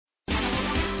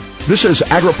This is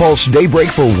Agri-Pulse Daybreak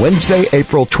for Wednesday,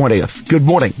 April 20th. Good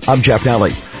morning. I'm Jeff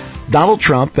Nalley. Donald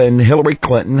Trump and Hillary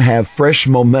Clinton have fresh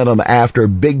momentum after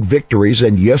big victories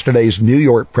in yesterday's New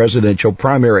York presidential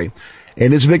primary.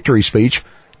 In his victory speech,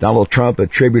 Donald Trump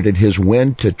attributed his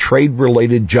win to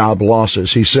trade-related job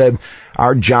losses. He said,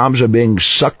 "Our jobs are being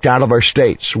sucked out of our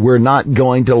states. We're not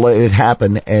going to let it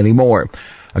happen anymore."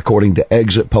 According to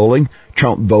exit polling,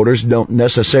 Trump voters don't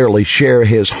necessarily share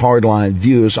his hardline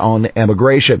views on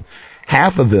immigration.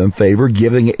 Half of them favor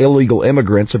giving illegal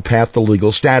immigrants a path to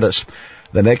legal status.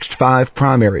 The next 5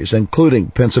 primaries, including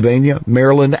Pennsylvania,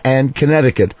 Maryland, and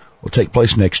Connecticut, will take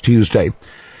place next Tuesday.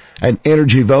 An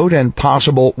energy vote and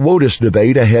possible WOTUS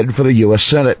debate ahead for the U.S.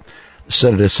 Senate. The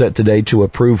Senate is set today to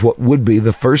approve what would be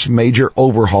the first major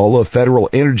overhaul of federal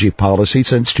energy policy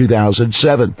since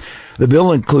 2007. The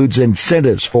bill includes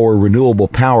incentives for renewable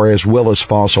power as well as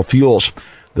fossil fuels.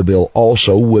 The bill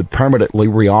also would permanently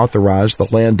reauthorize the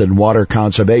Land and Water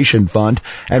Conservation Fund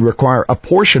and require a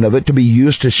portion of it to be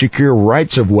used to secure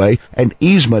rights-of-way and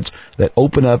easements that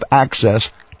open up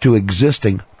access to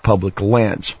existing public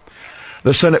lands.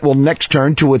 The Senate will next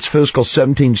turn to its fiscal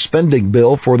 17 spending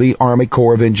bill for the Army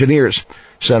Corps of Engineers.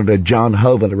 Senator John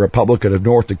Hoeven, a Republican of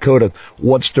North Dakota,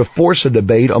 wants to force a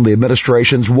debate on the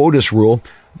administration's WOTUS rule,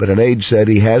 but an aide said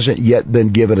he hasn't yet been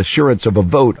given assurance of a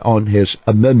vote on his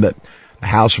amendment. The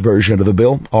House version of the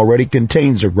bill already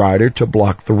contains a rider to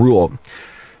block the rule.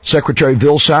 Secretary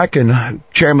Vilsack and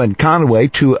Chairman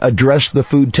Conaway to address the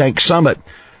Food Tank Summit.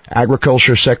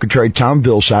 Agriculture Secretary Tom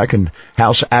Vilsack and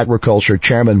House Agriculture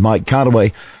Chairman Mike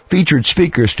Conaway featured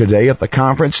speakers today at the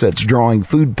conference that's drawing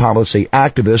food policy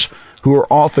activists who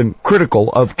are often critical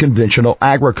of conventional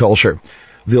agriculture.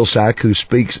 Vilsack, who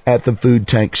speaks at the Food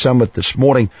Tank Summit this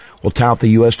morning, will tout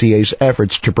the USDA's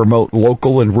efforts to promote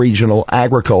local and regional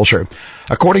agriculture.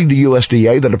 According to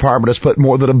USDA, the department has put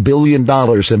more than $1 billion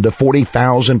into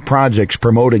 40,000 projects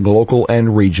promoting local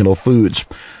and regional foods.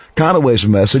 Conaway's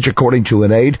message, according to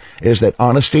an aide, is that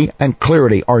honesty and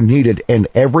clarity are needed in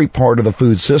every part of the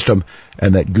food system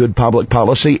and that good public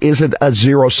policy isn't a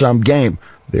zero-sum game.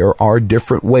 There are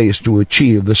different ways to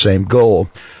achieve the same goal.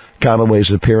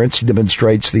 Conaway's appearance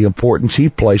demonstrates the importance he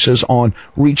places on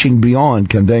reaching beyond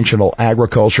conventional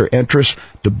agriculture interests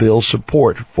to build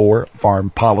support for farm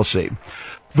policy.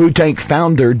 Food Tank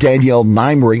founder Danielle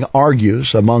Nimering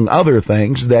argues, among other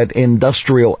things, that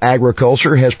industrial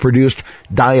agriculture has produced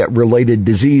diet-related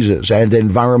diseases and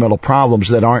environmental problems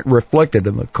that aren't reflected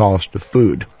in the cost of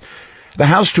food. The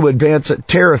House to advance a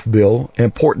tariff bill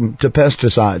important to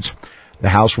pesticides. The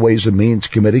House Ways and Means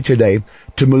Committee today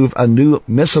to move a new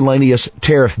miscellaneous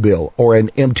tariff bill, or an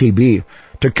MTB,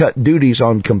 to cut duties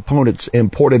on components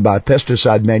imported by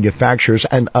pesticide manufacturers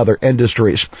and other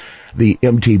industries. The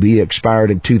MTB expired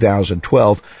in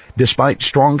 2012, despite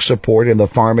strong support in the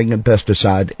farming and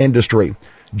pesticide industry.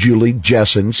 Julie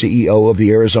Jessen, CEO of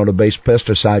the Arizona-based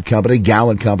pesticide company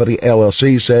Gowan Company,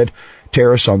 LLC, said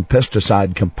tariffs on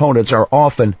pesticide components are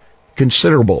often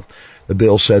considerable. The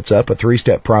bill sets up a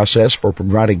 3-step process for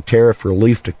providing tariff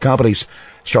relief to companies,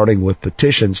 starting with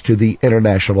petitions to the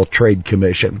International Trade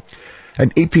Commission.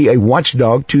 An EPA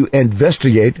watchdog to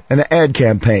investigate an ad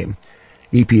campaign.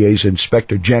 EPA's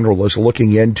Inspector General is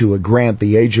looking into a grant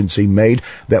the agency made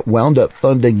that wound up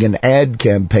funding an ad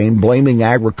campaign blaming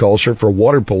agriculture for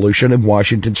water pollution in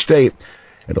Washington state.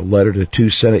 In a letter to 2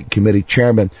 Senate committee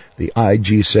chairmen, the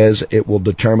IG says it will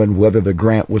determine whether the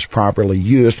grant was properly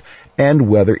used and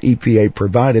whether EPA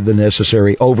provided the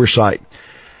necessary oversight.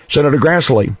 Senator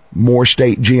Grassley, more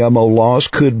state GMO laws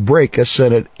could break a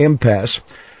Senate impasse.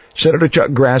 Senator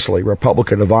Chuck Grassley,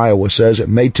 Republican of Iowa, says it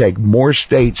may take more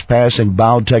states passing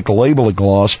biotech labeling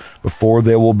laws before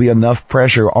there will be enough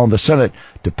pressure on the Senate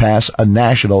to pass a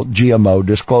national GMO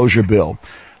disclosure bill.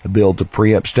 The bill to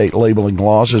preempt state labeling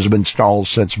laws has been stalled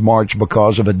since March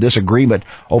because of a disagreement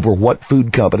over what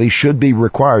food companies should be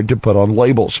required to put on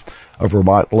labels. A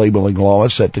Vermont labeling law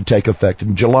is set to take effect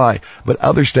in July, but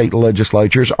other state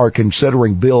legislatures are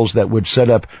considering bills that would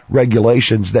set up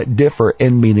regulations that differ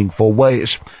in meaningful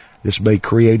ways. This may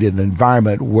create an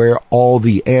environment where all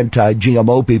the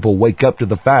anti-GMO people wake up to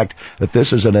the fact that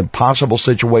this is an impossible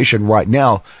situation right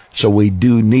now, so we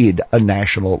do need a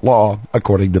national law,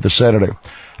 according to the senator.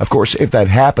 Of course, if that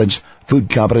happens, food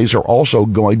companies are also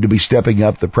going to be stepping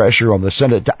up the pressure on the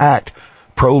Senate to act.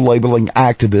 Pro-labeling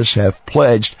activists have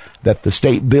pledged that the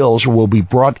state bills will be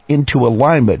brought into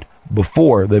alignment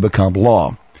before they become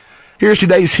law. Here's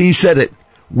today's He Said It.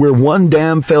 We're one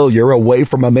damn failure away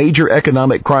from a major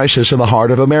economic crisis in the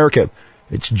heart of America.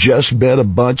 It's just been a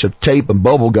bunch of tape and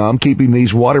bubble gum keeping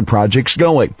these water projects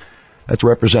going. That's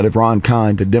Representative Ron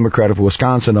Kind, a Democrat of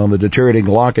Wisconsin, on the deteriorating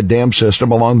lock and dam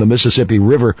system along the Mississippi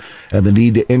River and the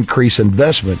need to increase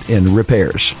investment in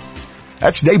repairs.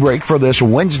 That's Daybreak for this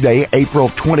Wednesday, April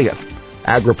 20th.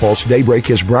 Agri-Pulse Daybreak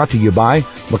is brought to you by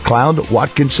McLeod,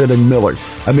 Watkinson & Miller,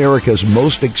 America's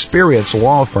most experienced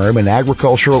law firm in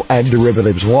agricultural and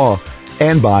derivatives law,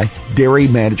 and by Dairy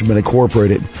Management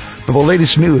Incorporated. For the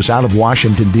latest news out of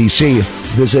Washington, D.C.,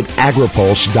 visit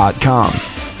agripulse.com.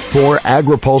 For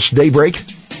Agri-Pulse Daybreak,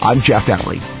 I'm Jeff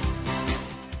Nalley.